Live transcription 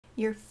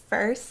Your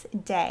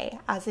first day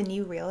as a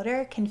new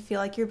realtor can feel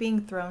like you're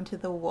being thrown to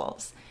the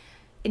wolves.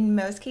 In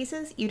most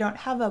cases, you don't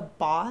have a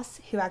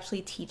boss who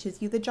actually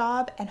teaches you the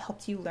job and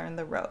helps you learn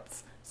the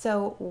ropes.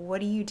 So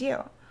what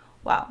do?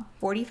 Well,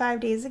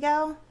 45 days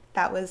ago,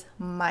 that was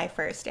my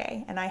first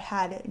day, and I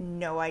had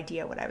no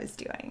idea what I was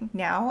doing.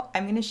 Now,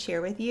 I'm going to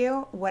share with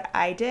you what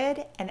I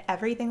did and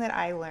everything that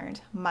I learned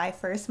my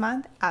first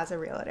month as a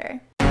realtor.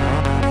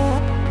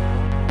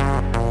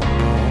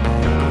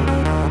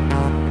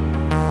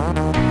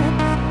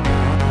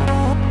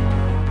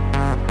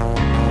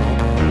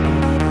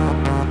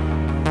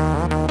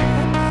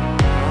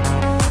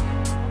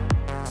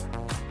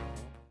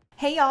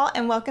 Hey y'all,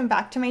 and welcome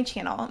back to my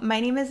channel. My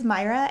name is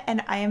Myra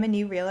and I am a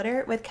new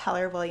realtor with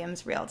Keller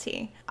Williams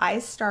Realty. I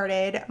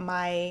started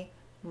my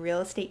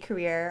real estate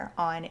career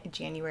on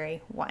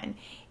January 1.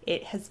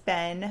 It has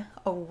been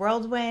a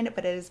whirlwind,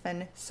 but it has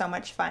been so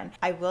much fun.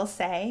 I will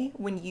say,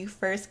 when you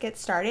first get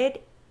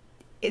started,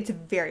 it's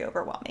very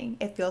overwhelming.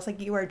 It feels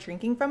like you are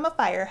drinking from a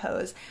fire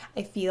hose.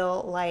 I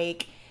feel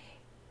like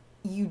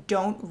you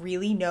don't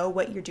really know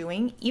what you're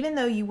doing, even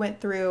though you went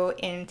through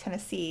in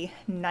Tennessee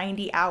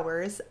 90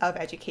 hours of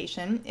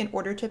education in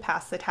order to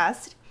pass the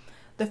test.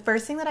 The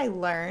first thing that I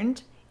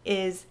learned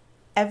is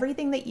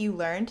everything that you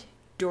learned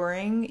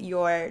during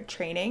your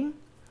training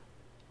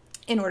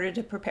in order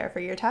to prepare for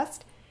your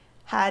test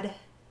had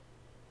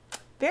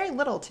very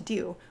little to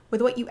do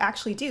with what you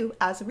actually do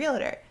as a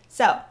realtor.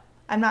 So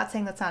I'm not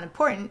saying that's not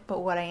important, but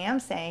what I am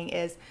saying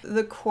is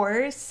the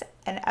course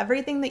and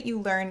everything that you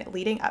learn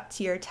leading up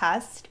to your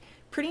test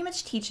pretty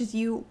much teaches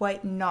you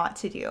what not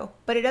to do,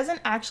 but it doesn't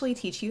actually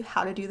teach you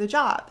how to do the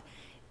job.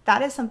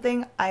 That is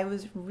something I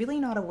was really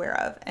not aware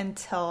of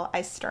until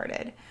I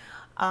started.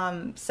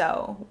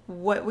 So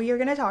what we are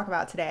going to talk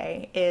about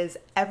today is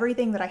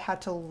everything that I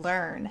had to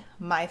learn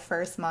my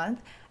first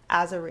month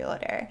as a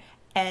realtor.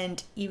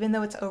 And even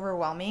though it's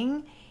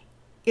overwhelming,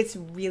 it's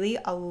really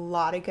a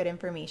lot of good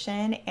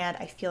information, and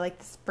I feel like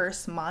this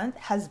first month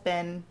has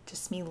been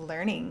just me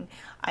learning.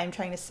 I'm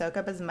trying to soak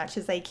up as much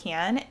as I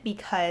can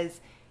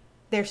because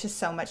there's just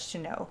so much to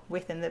know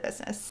within the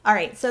business. All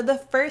right, so the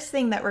first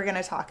thing that we're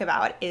gonna talk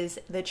about is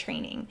the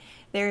training.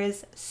 There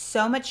is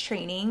so much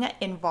training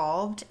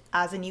involved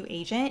as a new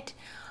agent.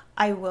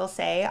 I will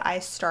say I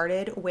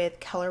started with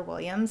Keller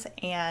Williams,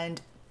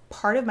 and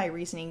part of my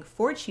reasoning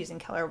for choosing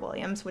Keller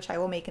Williams, which I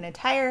will make an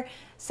entire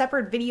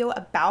separate video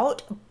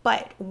about,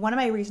 but one of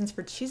my reasons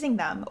for choosing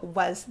them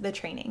was the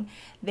training.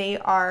 They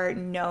are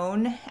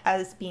known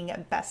as being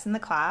best in the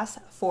class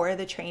for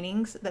the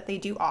trainings that they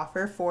do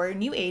offer for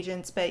new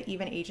agents, but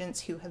even agents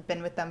who have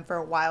been with them for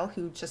a while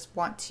who just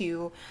want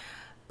to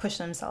push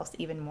themselves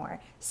even more.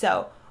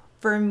 So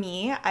for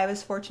me, I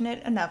was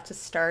fortunate enough to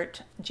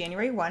start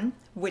January 1,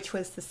 which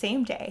was the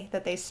same day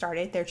that they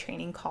started their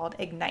training called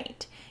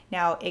Ignite.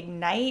 Now,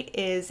 Ignite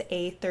is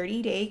a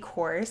 30-day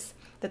course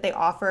that they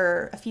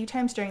offer a few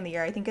times during the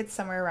year. I think it's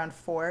somewhere around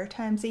 4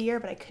 times a year,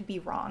 but I could be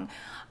wrong,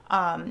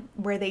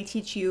 where they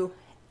teach you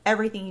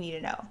everything you need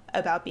to know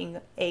about being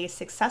a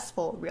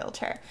successful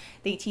realtor.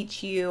 They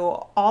teach you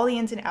all the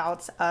ins and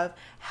outs of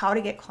how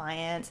to get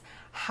clients,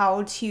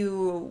 how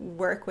to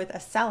work with a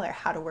seller,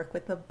 how to work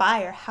with the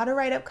buyer, how to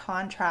write up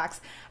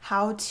contracts,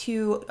 how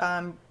to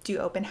do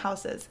open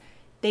houses.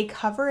 They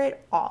cover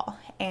it all,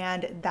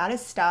 and that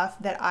is stuff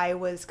that I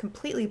was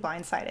completely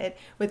blindsided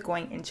with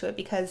going into it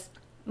because,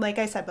 like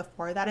I said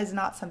before, that is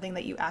not something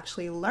that you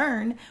actually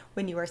learn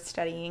when you are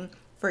studying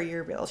for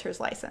your realtor's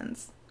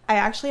license. I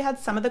actually had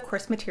some of the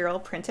course material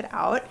printed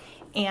out,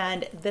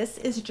 and this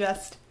is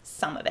just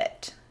some of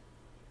it.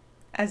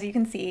 As you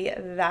can see,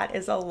 that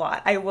is a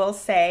lot. I will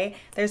say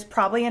there's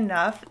probably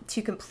enough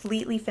to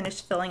completely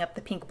finish filling up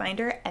the pink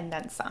binder and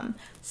then some.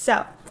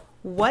 So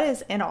what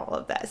is in all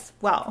of this?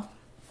 Well,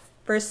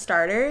 for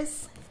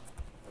starters,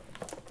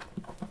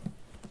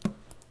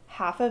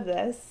 half of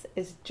this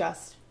is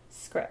just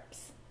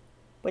scripts,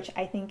 which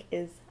I think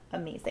is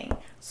amazing.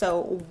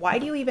 So why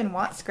do you even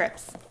want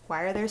scripts?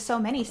 Why are there so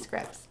many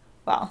scripts?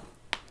 Well,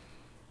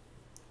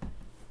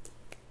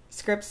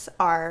 scripts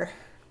are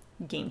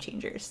game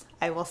changers.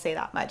 I will say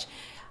that much.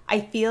 I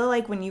feel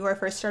like when you are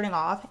first starting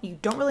off, you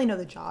don't really know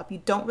the job.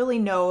 You don't really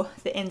know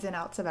the ins and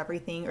outs of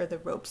everything or the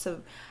ropes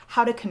of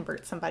how to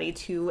convert somebody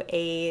to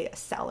a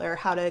seller,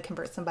 how to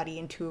convert somebody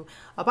into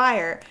a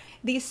buyer.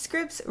 These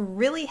scripts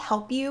really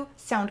help you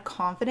sound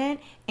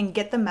confident and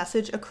get the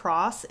message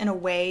across in a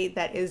way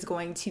that is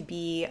going to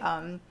be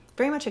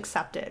very much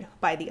accepted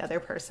by the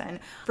other person.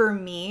 For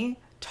me,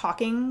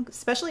 talking,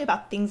 especially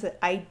about things that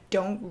I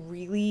don't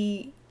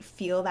really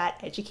feel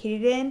that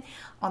educated in,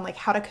 on like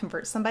how to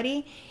convert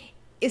somebody,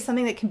 is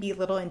something that can be a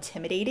little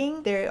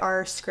intimidating. There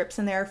are scripts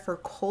in there for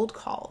cold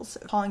calls,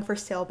 calling for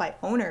sale by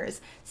owners,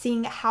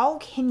 seeing how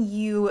can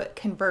you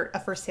convert a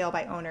for sale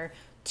by owner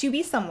to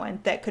be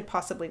someone that could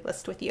possibly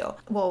list with you.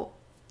 Well,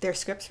 there's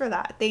scripts for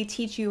that. They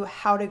teach you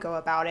how to go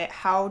about it,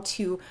 how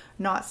to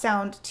not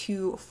sound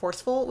too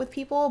forceful with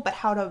people, but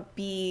how to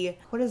be,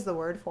 what is the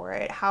word for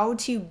it? How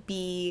to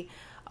be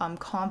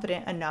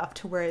confident enough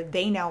to where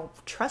they now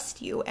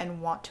trust you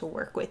and want to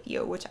work with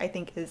you, which I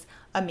think is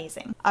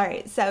amazing. All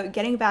right, so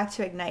getting back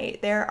to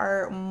Ignite, there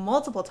are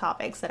multiple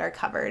topics that are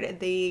covered.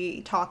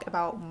 They talk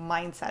about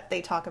mindset.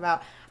 They talk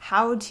about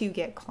how to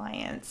get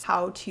clients,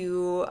 how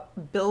to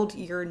build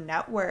your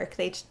network.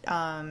 They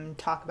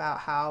talk about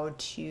how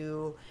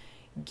to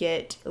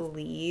get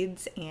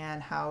leads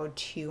and how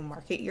to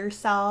market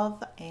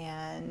yourself,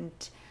 and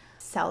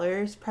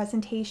sellers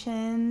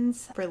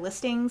presentations for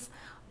listings,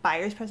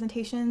 buyers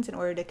presentations in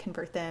order to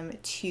convert them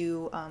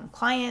to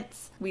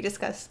clients. We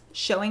discuss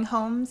showing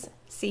homes,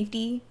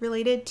 safety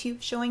related to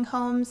showing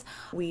homes.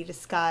 We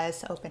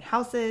discuss open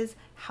houses,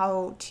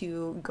 how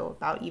to go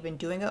about even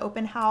doing an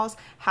open house,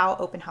 how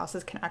open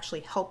houses can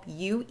actually help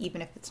you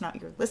even if it's not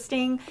your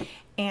listing,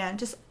 and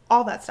just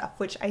all that stuff,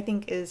 which I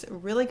think is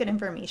really good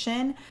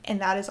information,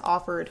 and that is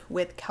offered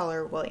with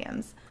Keller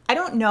Williams. I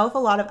don't know if a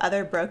lot of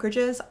other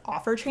brokerages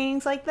offer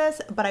trainings like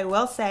this, but I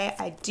will say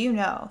I do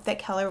know that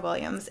Keller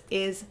Williams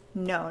is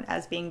known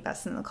as being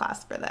best in the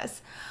class for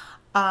this.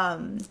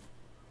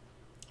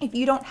 If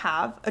you don't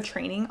have a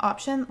training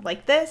option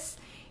like this,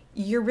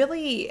 you're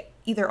really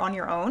either on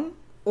your own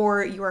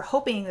or you are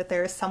hoping that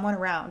there is someone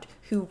around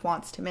who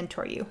wants to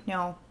mentor you.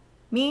 Now,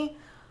 me,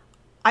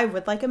 I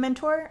would like a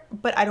mentor,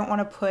 but I don't want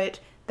to put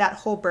that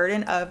whole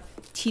burden of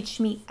teach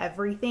me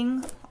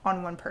everything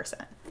on one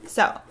person.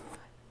 So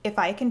if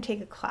I can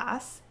take a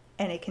class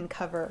and it can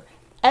cover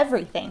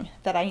everything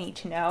that I need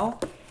to know,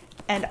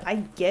 and I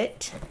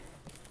get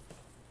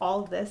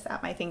all this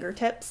at my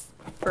fingertips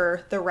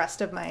for the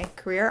rest of my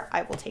career,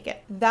 I will take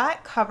it.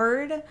 That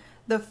covered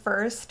the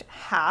first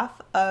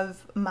half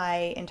of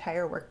my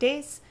entire work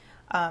days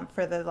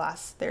for the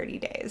last 30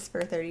 days,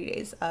 for 30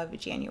 days of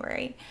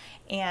January.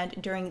 And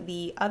during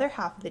the other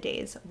half of the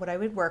days, what I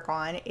would work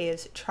on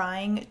is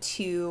trying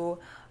to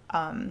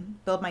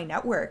build my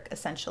network,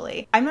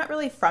 essentially. I'm not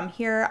really from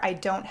here. I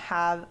don't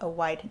have a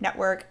wide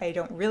network. I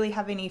don't really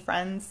have any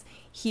friends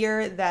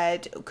here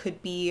that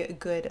could be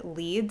good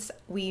leads.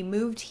 We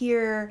moved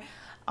here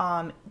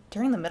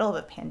during the middle of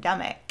a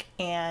pandemic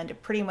and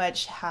pretty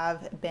much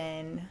have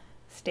been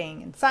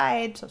staying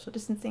inside, social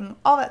distancing,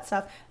 all that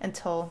stuff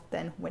until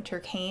then winter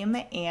came,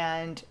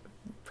 and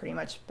pretty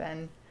much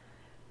been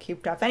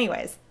cooped up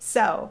anyways.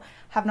 So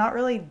have not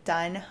really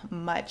done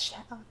much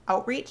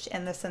outreach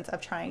in the sense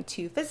of trying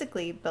to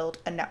physically build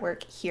a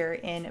network here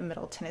in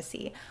Middle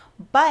Tennessee.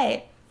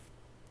 But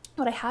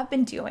what I have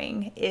been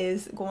doing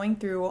is going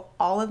through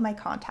all of my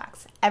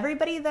contacts,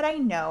 everybody that I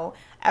know,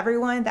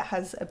 everyone that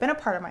has been a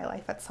part of my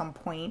life at some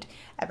point,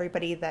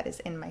 everybody that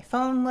is in my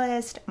phone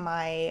list,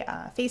 my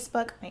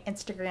Facebook, my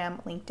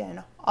Instagram,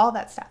 LinkedIn, all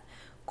that stuff.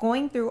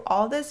 Going through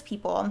all those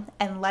people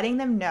and letting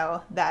them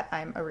know that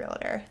I'm a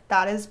realtor.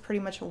 That is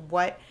pretty much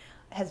what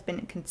has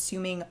been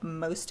consuming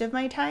most of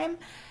my time.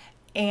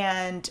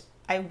 And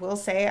I will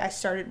say I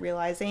started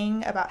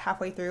realizing about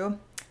halfway through,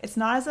 it's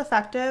not as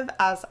effective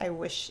as I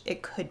wish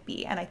it could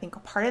be. And I think a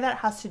part of that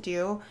has to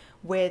do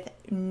with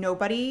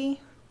nobody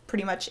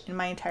pretty much in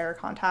my entire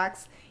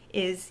contacts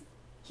is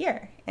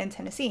here in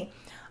Tennessee.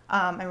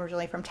 I'm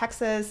originally from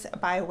Texas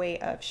by way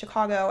of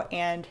Chicago,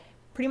 and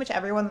pretty much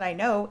everyone that I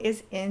know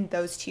is in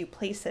those two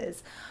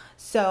places.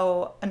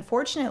 So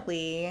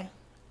unfortunately,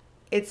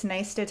 it's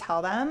nice to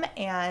tell them,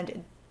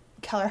 and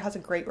Keller has a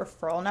great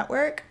referral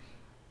network,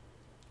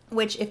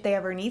 which if they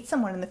ever need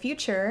someone in the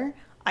future,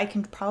 I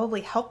can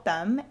probably help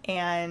them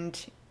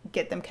and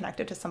get them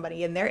connected to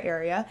somebody in their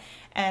area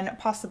and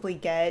possibly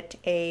get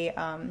a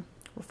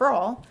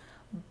referral.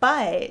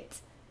 But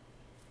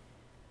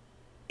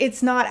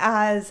it's not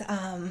as,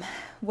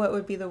 what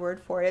would be the word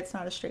for it? It's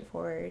not as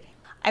straightforward.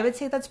 I would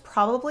say that's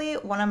probably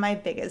one of my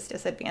biggest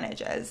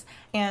disadvantages.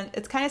 And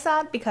it's kind of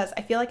sad because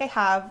I feel like I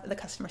have the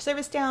customer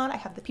service down, I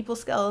have the people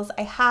skills,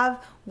 I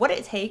have what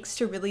it takes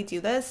to really do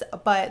this,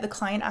 but the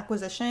client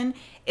acquisition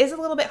is a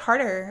little bit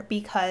harder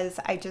because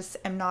I just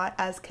am not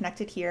as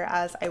connected here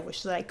as I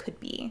wish that I could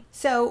be.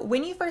 So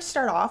when you first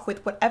start off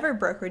with whatever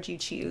brokerage you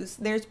choose,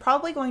 there's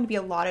probably going to be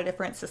a lot of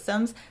different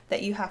systems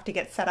that you have to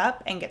get set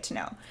up and get to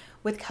know.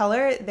 With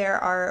Keller, there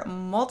are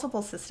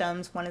multiple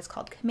systems. One is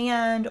called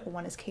Command,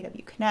 one is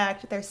KW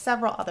Connect. There's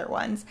several other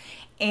ones,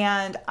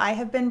 and I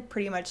have been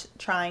pretty much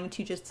trying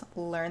to just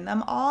learn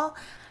them all.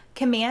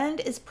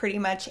 Command is pretty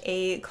much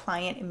a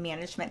client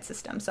management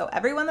system. So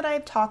everyone that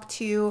I've talked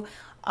to,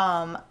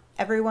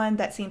 everyone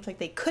that seems like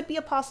they could be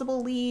a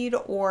possible lead,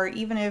 or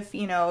even if,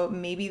 you know,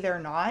 maybe they're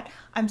not,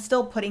 I'm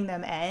still putting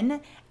them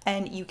in,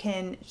 and you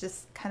can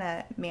just kind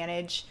of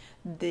manage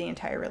the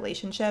entire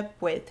relationship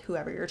with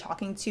whoever you're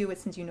talking to. It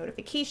sends you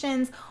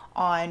notifications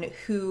on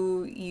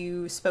who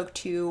you spoke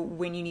to,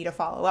 when you need to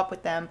follow up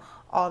with them,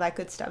 all that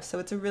good stuff. So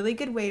it's a really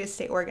good way to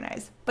stay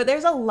organized. But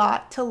there's a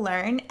lot to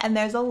learn, and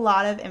there's a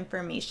lot of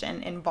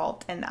information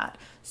involved in that.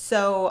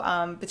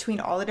 So between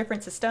all the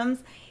different systems,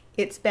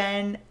 it's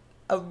been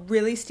a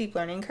really steep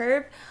learning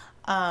curve.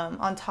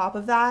 On top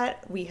of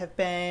that, we have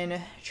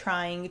been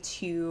trying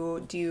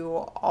to do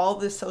all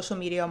the social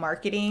media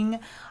marketing.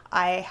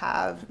 I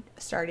have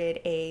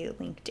started a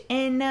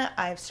LinkedIn,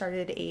 I've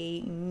started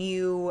a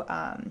new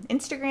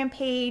Instagram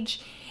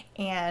page,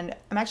 and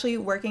I'm actually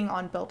working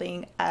on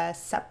building a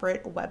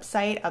separate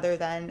website other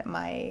than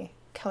my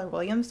Keller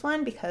Williams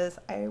one, because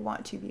I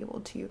want to be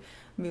able to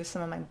move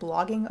some of my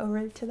blogging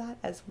over to that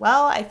as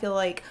well. I feel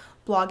like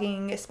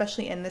blogging,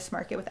 especially in this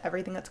market with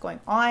everything that's going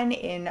on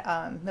in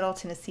Middle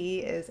Tennessee,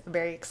 is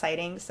very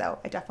exciting. So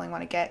I definitely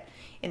want to get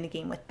in the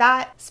game with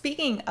that.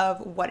 Speaking of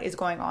what is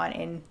going on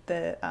in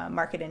the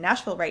market in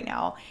Nashville right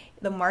now,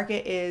 the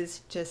market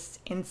is just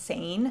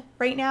insane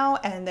right now,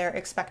 and they're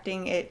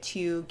expecting it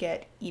to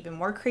get even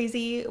more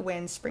crazy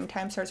when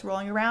springtime starts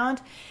rolling around.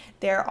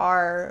 There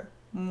are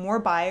more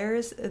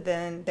buyers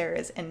than there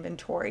is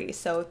inventory.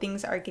 So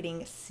things are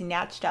getting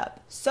snatched up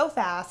so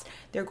fast.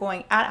 They're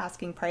going at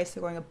asking price,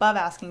 they're going above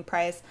asking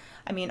price.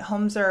 I mean,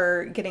 homes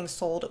are getting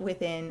sold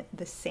within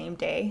the same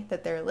day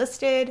that they're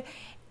listed.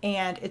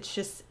 And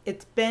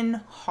it's been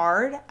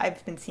hard.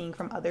 I've been seeing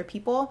from other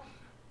people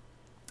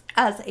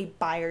as a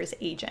buyer's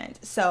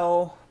agent.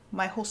 So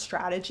my whole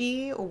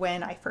strategy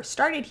when I first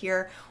started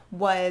here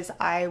was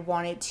I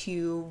wanted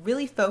to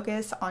really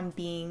focus on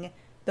being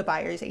the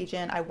buyer's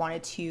agent. I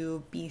wanted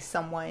to be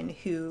someone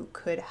who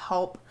could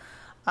help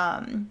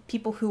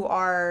people who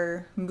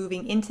are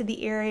moving into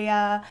the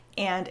area,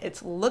 and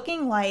it's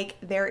looking like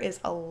there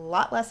is a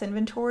lot less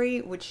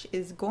inventory, which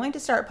is going to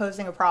start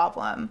posing a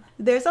problem.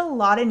 There's a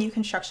lot of new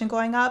construction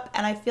going up,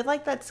 and I feel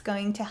like that's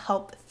going to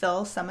help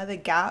fill some of the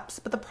gaps,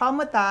 but the problem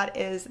with that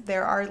is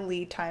there are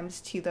lead times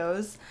to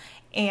those,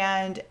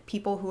 and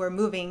people who are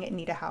moving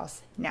need a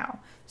house now.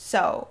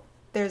 So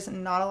there's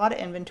not a lot of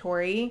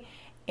inventory,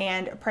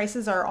 and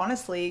prices are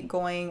honestly they're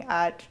going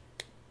up.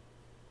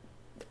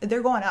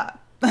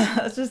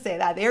 Let's just say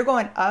that. They're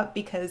going up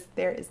because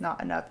there is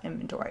not enough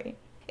inventory.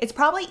 It's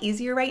probably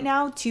easier right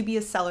now to be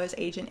a seller's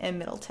agent in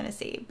Middle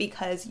Tennessee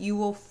because you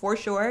will for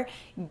sure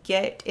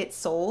get it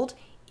sold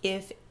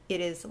if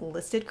it is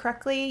listed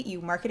correctly,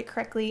 you market it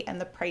correctly,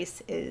 and the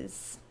price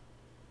is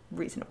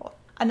reasonable.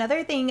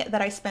 Another thing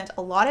that I spent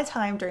a lot of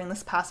time during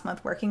this past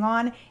month working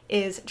on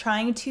is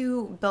trying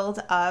to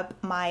build up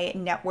my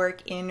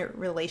network in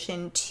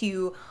relation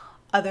to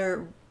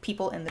other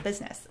people in the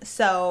business.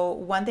 So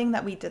one thing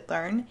that we did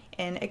learn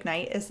in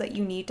Ignite is that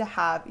you need to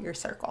have your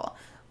circle,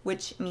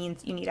 which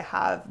means you need to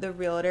have the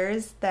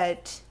realtors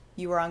that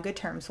you are on good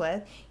terms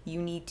with.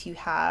 You need to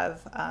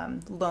have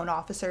loan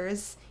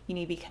officers. You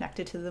need to be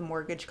connected to the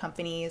mortgage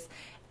companies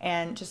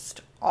and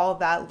just all of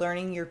that,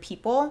 learning your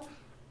people.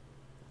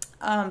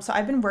 So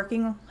I've been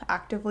working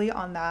actively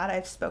on that.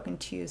 I've spoken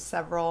to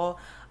several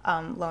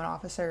loan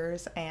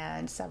officers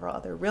and several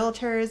other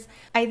realtors.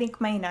 I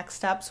think my next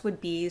steps would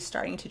be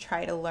starting to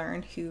try to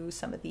learn who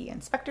some of the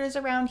inspectors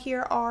around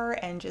here are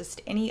and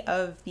just any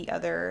of the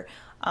other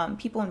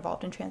people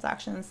involved in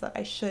transactions that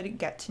I should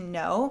get to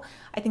know.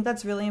 I think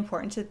that's really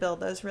important to build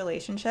those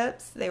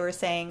relationships. They were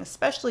saying,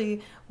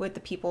 especially with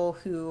the people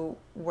who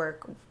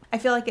work, I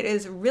feel like it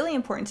is really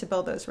important to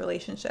build those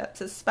relationships,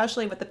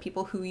 especially with the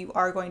people who you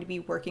are going to be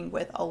working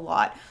with a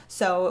lot.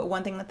 So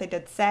one thing that they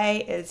did say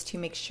is to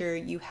make sure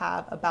you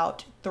have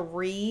about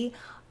 3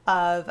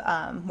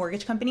 of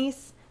mortgage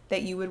companies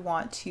that you would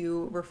want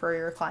to refer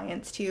your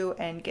clients to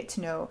and get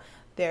to know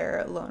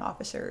their loan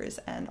officers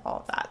and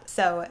all of that.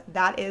 So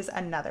that is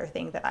another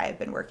thing that I've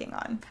been working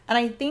on. And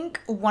I think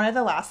one of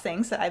the last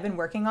things that I've been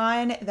working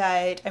on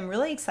that I'm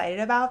really excited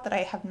about that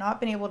I have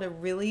not been able to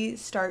really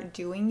start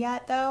doing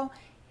yet though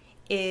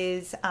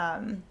is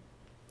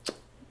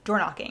door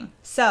knocking.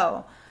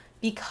 So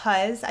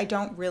because I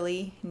don't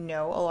really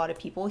know a lot of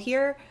people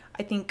here,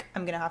 I think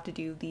I'm gonna have to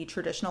do the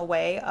traditional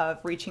way of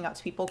reaching out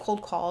to people,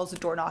 cold calls,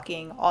 door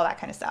knocking, all that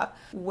kind of stuff.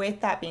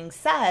 With that being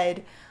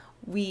said,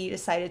 we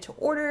decided to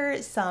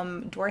order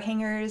some door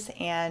hangers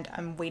and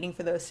I'm waiting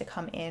for those to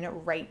come in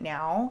right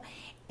now.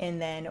 And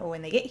then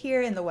when they get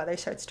here and the weather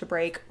starts to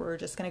break, we're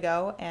just gonna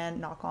go and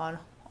knock on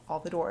all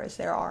the doors.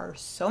 There are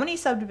so many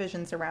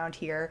subdivisions around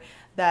here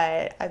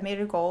that I've made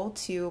a goal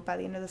to, by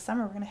the end of the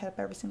summer, we're gonna hit up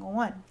every single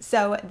one.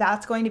 So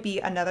that's going to be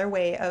another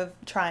way of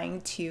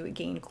trying to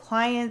gain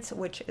clients,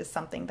 which is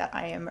something that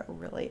I am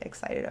really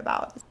excited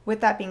about. With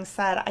that being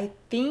said, I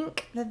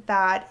think that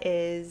that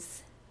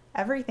is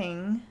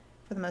everything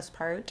for the most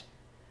part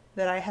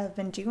that I have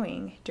been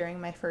doing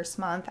during my first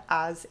month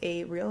as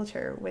a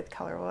realtor with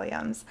Keller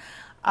Williams.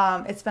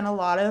 It's been a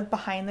lot of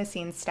behind the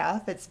scenes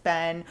stuff. It's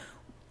been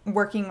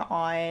working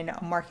on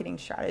marketing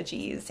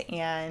strategies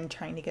and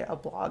trying to get a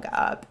blog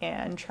up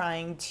and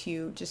trying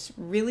to just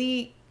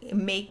really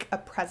make a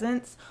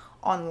presence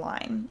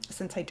online.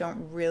 Since I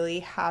don't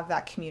really have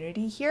that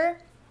community here,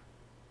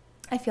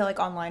 I feel like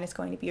online is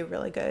going to be a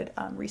really good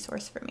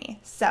resource for me.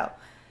 So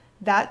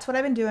that's what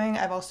I've been doing.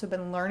 I've also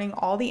been learning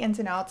all the ins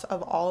and outs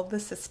of all of the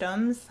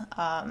systems.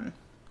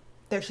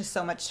 There's just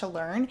so much to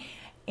learn,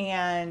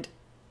 and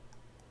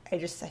I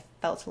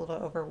felt a little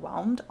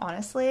overwhelmed,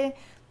 honestly.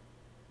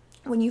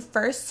 when you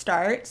first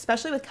start,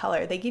 especially with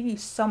Keller, they give you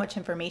so much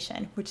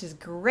information, which is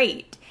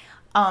great.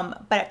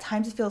 But at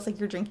times it feels like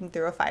you're drinking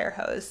through a fire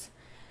hose.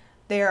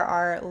 There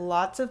are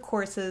lots of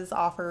courses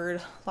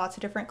offered, lots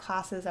of different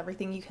classes,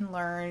 everything you can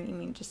learn. I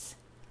mean, just,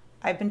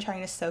 I've been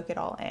trying to soak it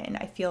all in.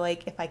 I feel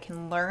like if I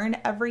can learn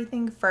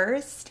everything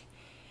first,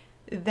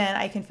 then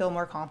I can feel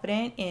more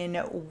confident in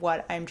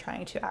what I'm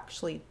trying to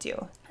actually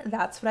do.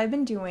 That's what I've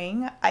been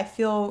doing. I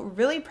feel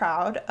really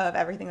proud of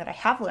everything that I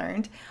have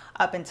learned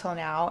up until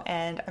now,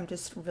 and I'm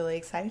just really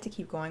excited to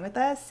keep going with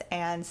this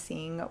and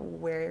seeing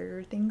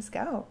where things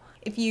go.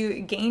 If you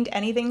gained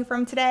anything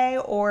from today,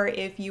 or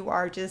if you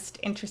are just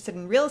interested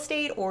in real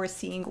estate or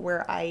seeing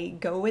where I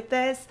go with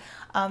this,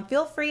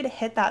 feel free to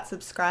hit that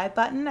subscribe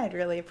button. I'd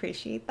really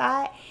appreciate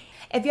that.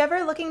 If you're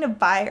ever looking to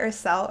buy or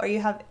sell, or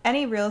you have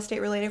any real estate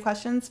related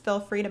questions,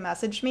 feel free to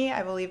message me.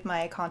 I will leave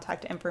my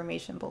contact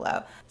information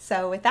below.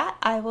 So with that,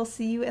 I will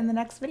see you in the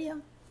next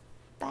video.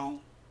 Bye.